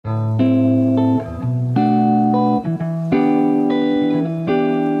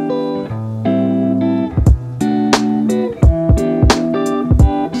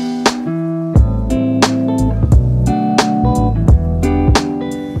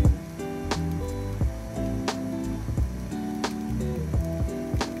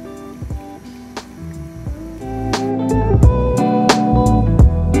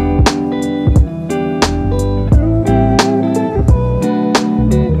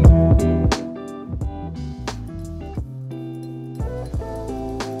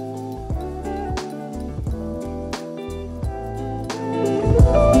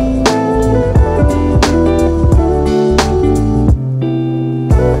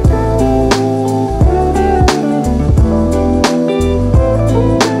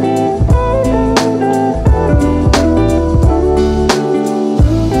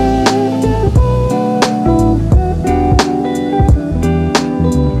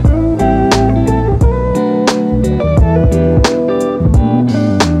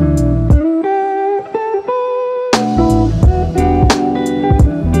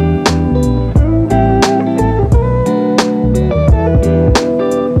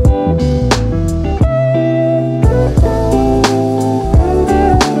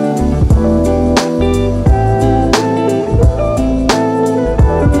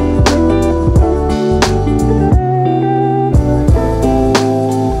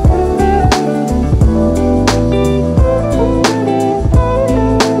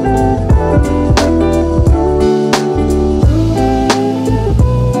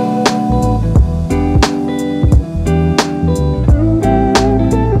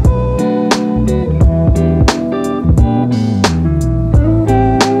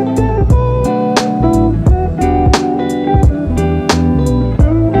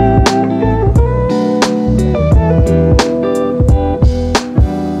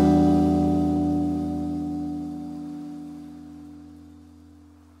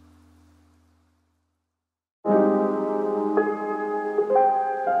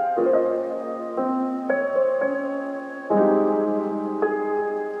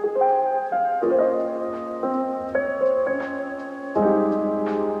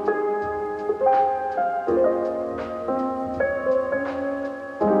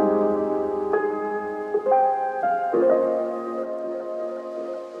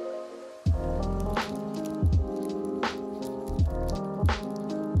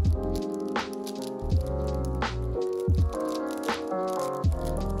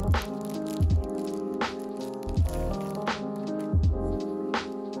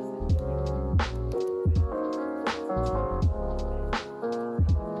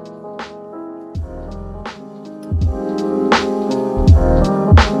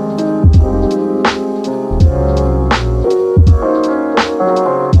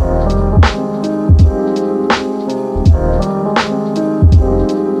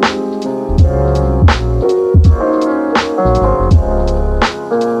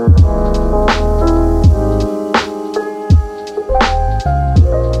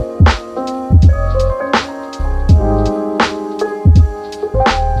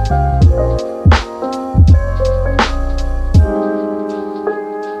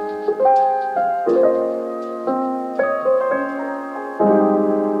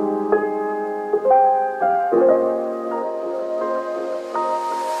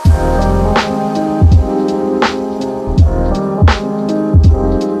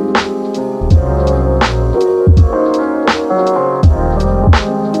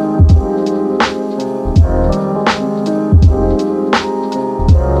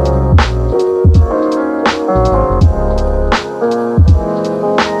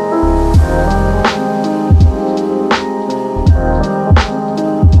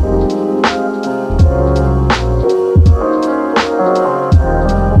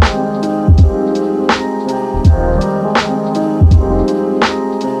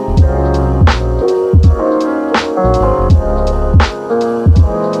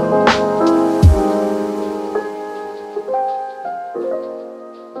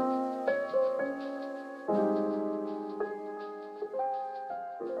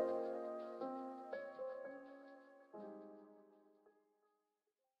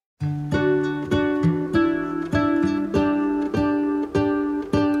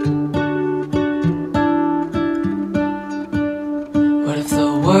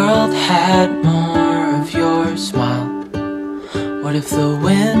had more of your smile? What if the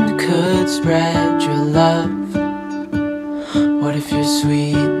wind could spread your love? What if your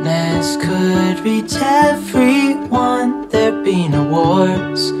sweetness could reach everyone? There'd be no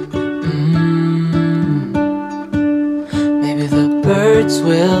wars. Maybe the birds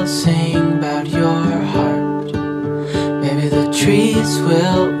will sing about your heart. Maybe the trees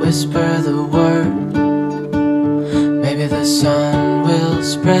will whisper the word. Maybe the sun will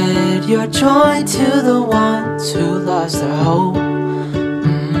spread your joy to the ones who lost their hope.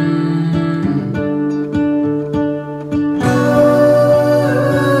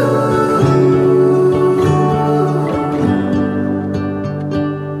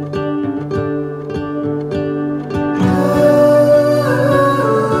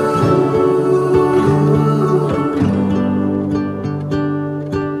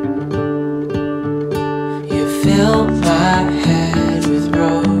 Fill my head with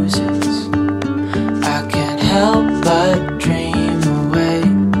roses. I can't help but dream away,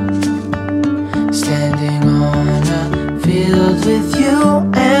 standing on a field with you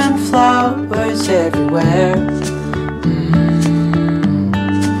and flowers everywhere.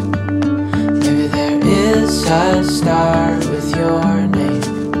 Maybe there is a star with your name.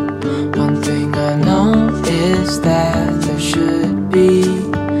 One thing I know is that there should be.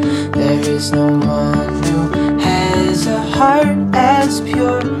 There is no one who has a heart as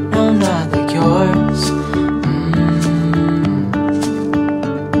pure, no, not like yours.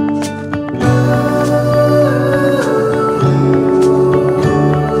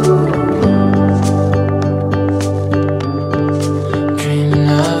 Dreaming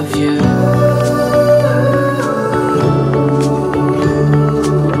of you.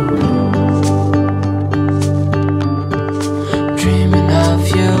 Dreaming of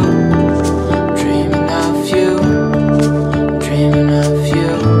you. Dreaming of you. Dreaming of you.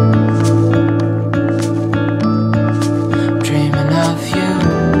 Dreaming of you.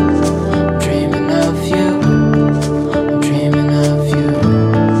 Dreaming of you. I'm dreaming of you.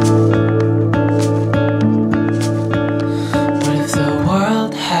 What if the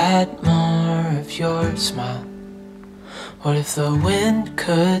world had more of your smile? What if the wind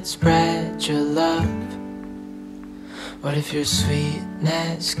could spread your love? What if your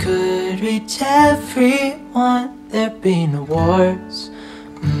sweetness could reach everyone? There'd be no wars.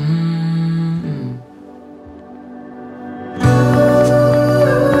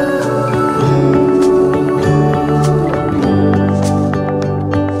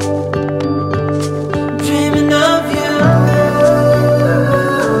 Dreaming of you.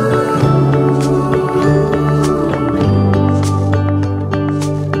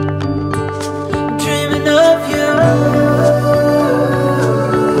 Dreaming of you.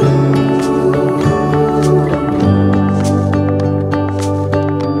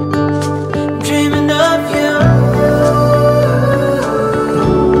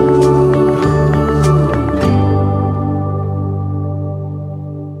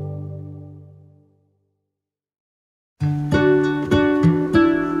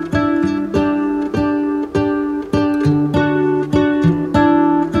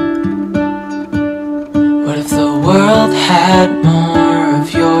 What if the world had more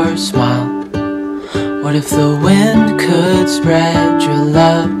of your smile? What if the wind could spread your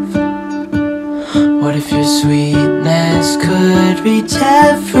love? What if your sweetness could reach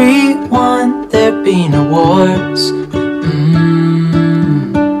everyone? There'd be no wars.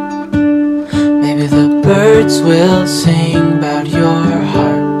 Maybe the birds will sing about your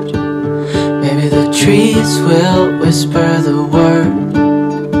heart. Maybe the trees will whisper the word.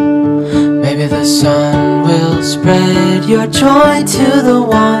 Maybe the sun will spread your joy to the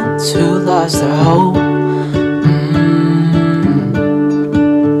ones who lost their hope.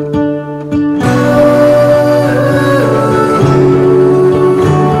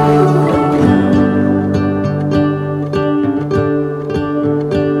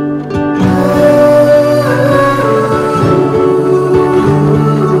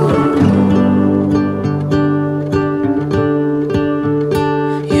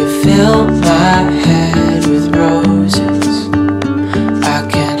 Fill my head with roses. I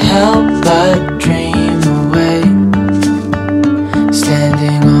can't help but dream away,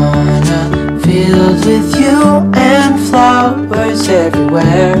 standing on a field with you and flowers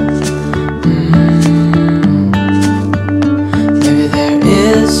everywhere. Maybe there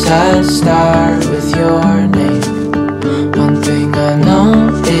is a star with your name. One thing I know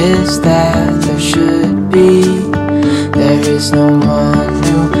is that there should be. There is no one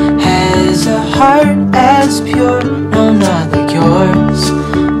who has a heart as pure, no, not like yours.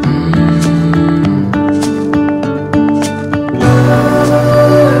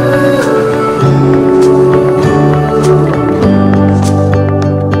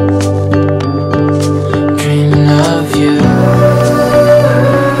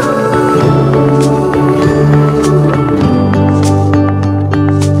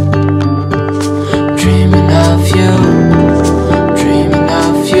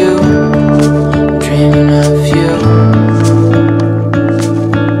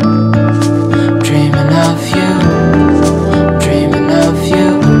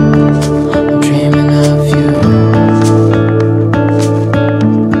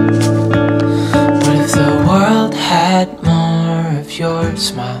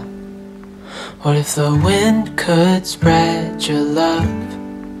 if the wind could spread your love?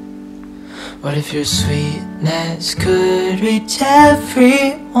 What if your sweetness could reach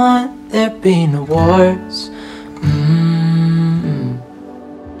everyone? There'd be no wars.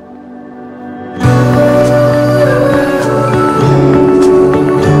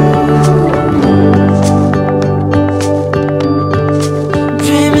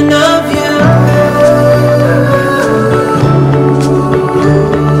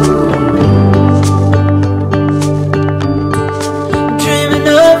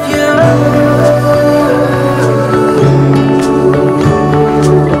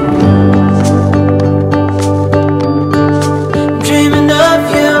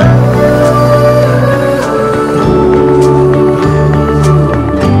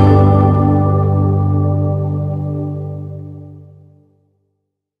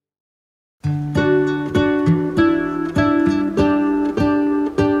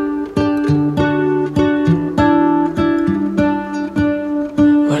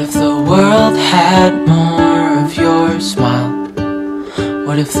 Had more of your smile.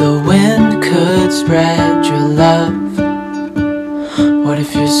 What if the wind could spread your love? What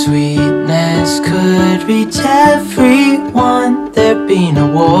if your sweetness could reach everyone? There'd be no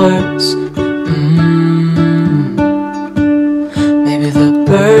wars. Maybe the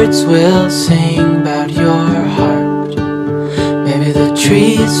birds will sing about your heart. Maybe the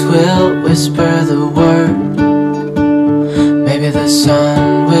trees will whisper the word. Maybe the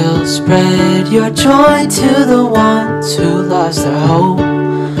sun will spread your joy to the ones who lost their hope.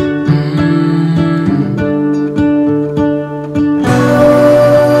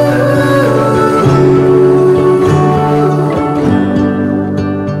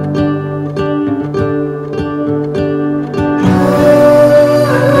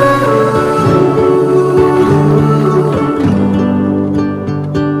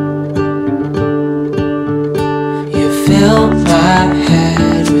 Fill my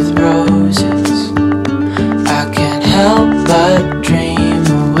head with roses. I can't help but dream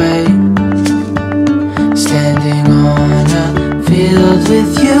away, standing on a field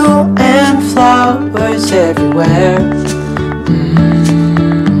with you and flowers everywhere.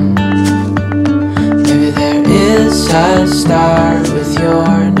 Maybe there is a star with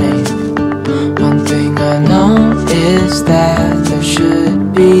your name. One thing I know is that there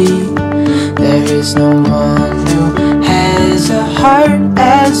should be. There is no one who has a heart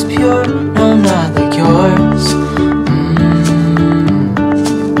as pure, no, not like yours.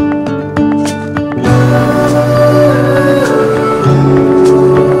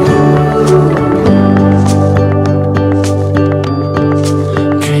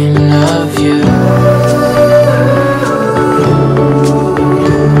 Dreaming of you.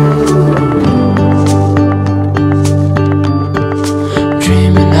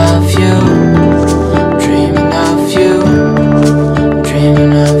 Dreaming of you.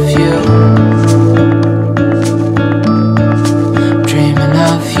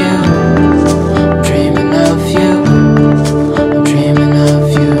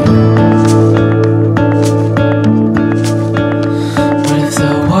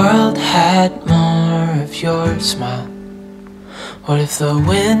 Smile. What if the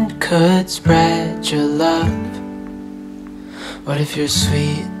wind could spread your love? What if your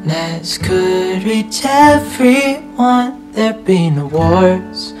sweetness could reach everyone? There'd be no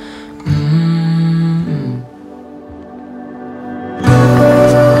wars.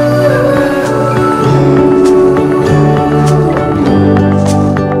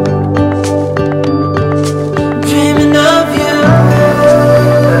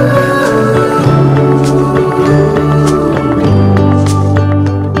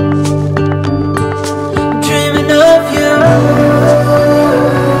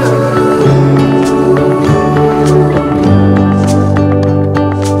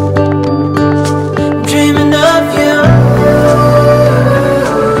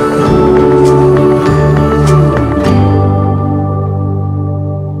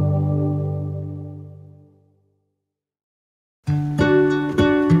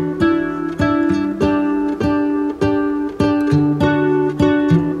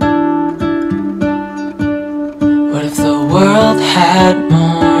 Had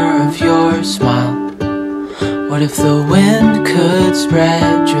more of your smile. What if the wind could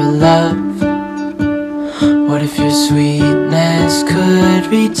spread your love? What if your sweetness could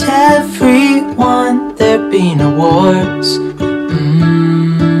reach everyone? There'd be no wars.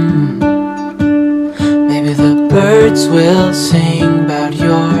 Maybe the birds will sing about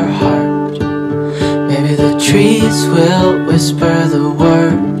your heart. Maybe the trees will whisper the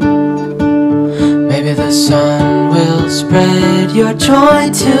word. Maybe the sun will Spread your joy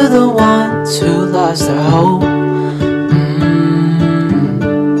to the ones who lost their hope.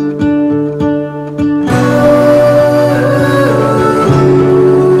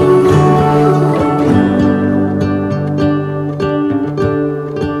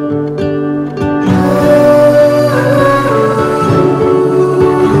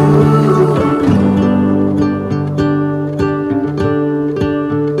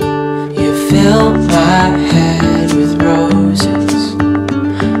 Fill my head with roses,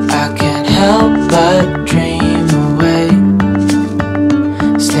 I can't help but dream away,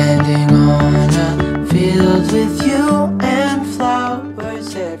 standing on a field with you and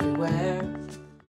flowers everywhere.